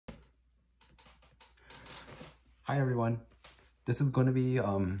Hi everyone, this is going to be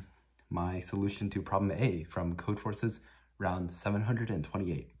my solution to problem A from Codeforces round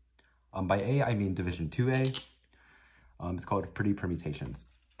 728. By A I mean division 2A. It's called pretty permutations.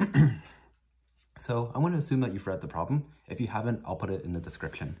 So I'm going to assume that you've read the problem. If you haven't, I'll put it in the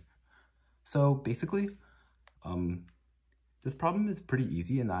description. So basically, this problem is pretty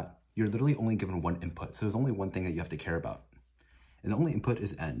easy in that you're literally only given one input. So there's only one thing that you have to care about. And the only input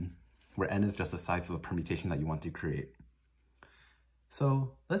is n, where n is just the size of a permutation that you want to create.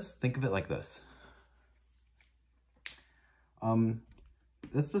 So let's think of it like this. I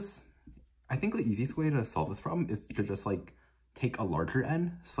think the easiest way to solve this problem is to just like take a larger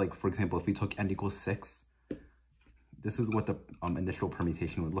n. So like, for example, if we took n equals 6, this is what the initial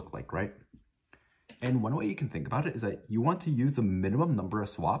permutation would look like, right? And one way you can think about it is that you want to use a minimum number of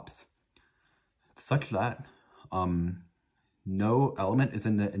swaps such that no element is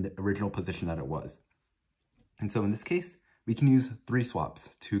in the original position that it was. And so in this case, we can use 3 swaps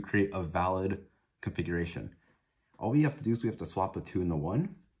to create a valid configuration. All we have to do is we have to swap the 2 and the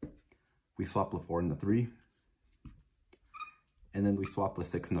 1. We swap the 4 and the 3. And then we swap the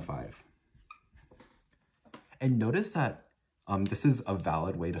 6 and the 5. And notice that this is a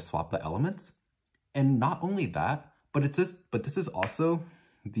valid way to swap the elements. And not only that, but this is also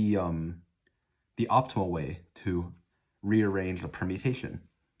the optimal way to rearrange the permutation.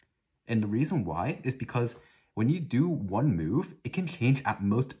 And the reason why is because when you do one move, it can change at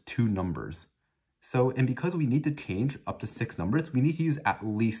most 2 numbers. So, and because we need to change up to 6 numbers, we need to use at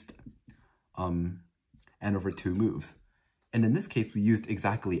least n over 2 moves. And in this case, we used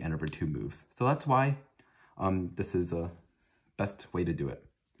exactly n over 2 moves. So that's why this is a best way to do it.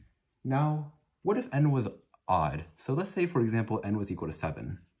 Now, what if n was odd? So let's say, for example, n was equal to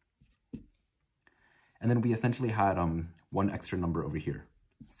 7. And then we essentially had one extra number over here,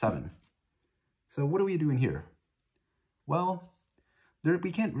 7. So what are we doing here? Well,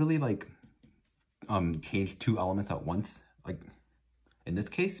 we can't really like change 2 elements at once, like in this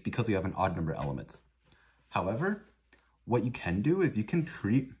case, because we have an odd number of elements. However, what you can do is you can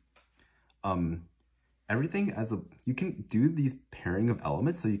treat everything as you can do these pairing of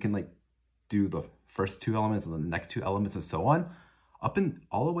elements, so you can like do the first 2 elements and then the next 2 elements and so on, up and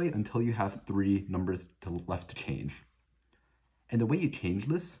all the way until you have 3 numbers left to change. And the way you change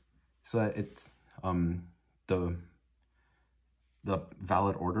this so that it's the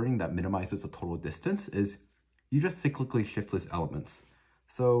valid ordering that minimizes the total distance is you just cyclically shift list elements.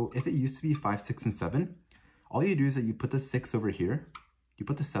 So if it used to be 5, 6, and 7, all you do is that you put the 6 over here, you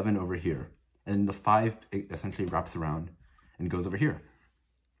put the 7 over here, and the 5 essentially wraps around and goes over here.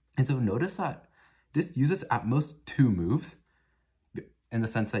 And so notice that this uses at most 2 moves, in the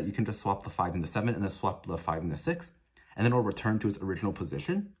sense that you can just swap the 5 and the 7 and then swap the 5 and the 6, and then it'll return to its original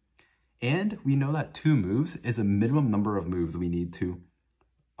position. And we know that 2 moves is a minimum number of moves we need to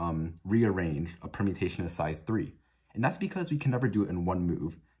rearrange a permutation of size 3. And that's because we can never do it in 1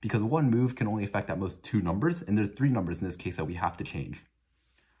 move, because 1 move can only affect at most 2 numbers, and there's 3 numbers in this case that we have to change.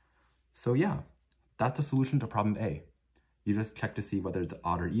 So yeah, that's a solution to problem A. You just check to see whether it's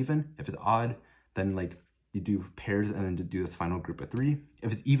odd or even. If it's odd, then like you do pairs and then to do this final group of 3.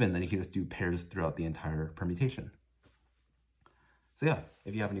 If it's even, then you can just do pairs throughout the entire permutation. So yeah,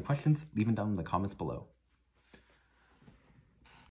 if you have any questions, leave them down in the comments below.